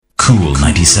Cool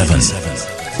 97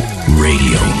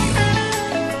 Radio.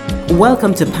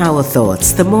 Welcome to Power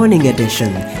Thoughts, the morning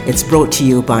edition. It's brought to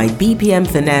you by BPM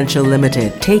Financial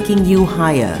Limited, taking you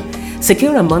higher.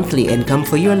 Secure a monthly income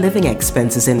for your living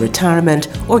expenses in retirement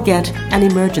or get an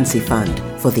emergency fund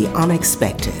for the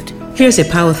unexpected. Here's your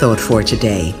Power Thought for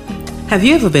today. Have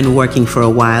you ever been working for a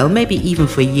while, maybe even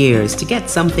for years, to get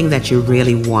something that you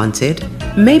really wanted?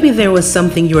 Maybe there was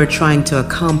something you were trying to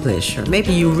accomplish, or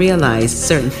maybe you realized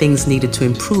certain things needed to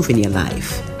improve in your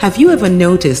life. Have you ever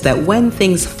noticed that when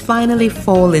things finally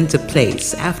fall into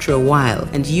place after a while,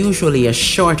 and usually a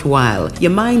short while,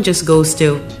 your mind just goes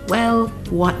to, well,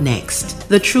 what next?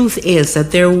 The truth is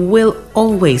that there will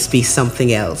always be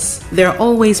something else. There are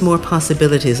always more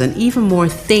possibilities and even more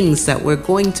things that we're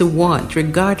going to want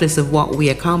regardless of what we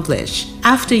accomplish.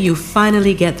 After you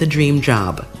finally get the dream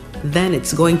job, then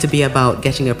it's going to be about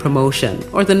getting a promotion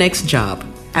or the next job.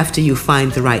 After you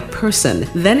find the right person,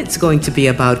 then it's going to be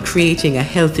about creating a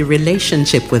healthy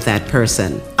relationship with that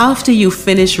person. After you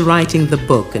finish writing the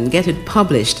book and get it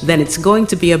published, then it's going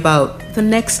to be about the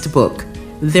next book.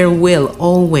 There will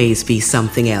always be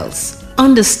something else.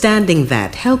 Understanding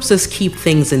that helps us keep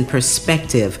things in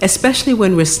perspective, especially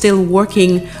when we're still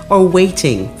working or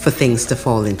waiting for things to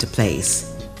fall into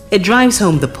place. It drives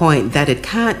home the point that it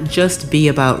can't just be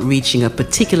about reaching a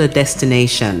particular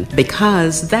destination,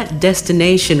 because that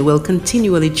destination will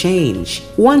continually change.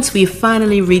 Once we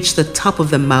finally reach the top of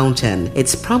the mountain,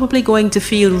 it's probably going to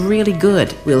feel really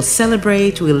good. We'll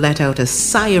celebrate, we'll let out a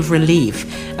sigh of relief,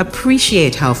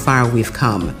 appreciate how far we've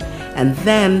come, and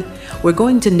then we're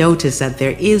going to notice that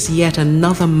there is yet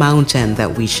another mountain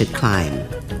that we should climb.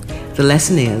 The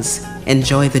lesson is,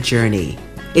 enjoy the journey.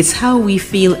 It's how we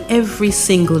feel every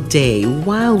single day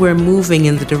while we're moving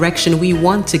in the direction we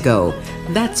want to go.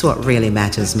 That's what really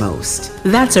matters most.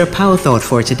 That's our Power Thought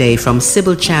for today from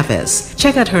Sybil Chavez.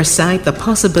 Check out her site,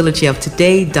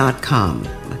 thepossibilityoftoday.com.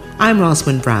 I'm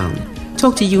Roswin Brown.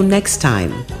 Talk to you next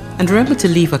time. And remember to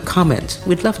leave a comment.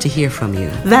 We'd love to hear from you.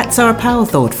 That's our Power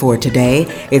Thought for today.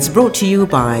 It's brought to you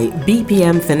by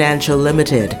BPM Financial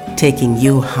Limited, taking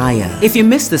you higher. If you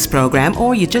missed this program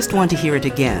or you just want to hear it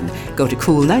again, go to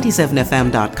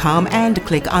cool97fm.com and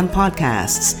click on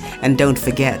podcasts. And don't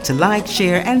forget to like,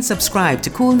 share, and subscribe to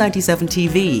Cool 97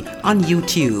 TV on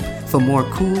YouTube for more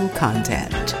cool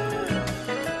content.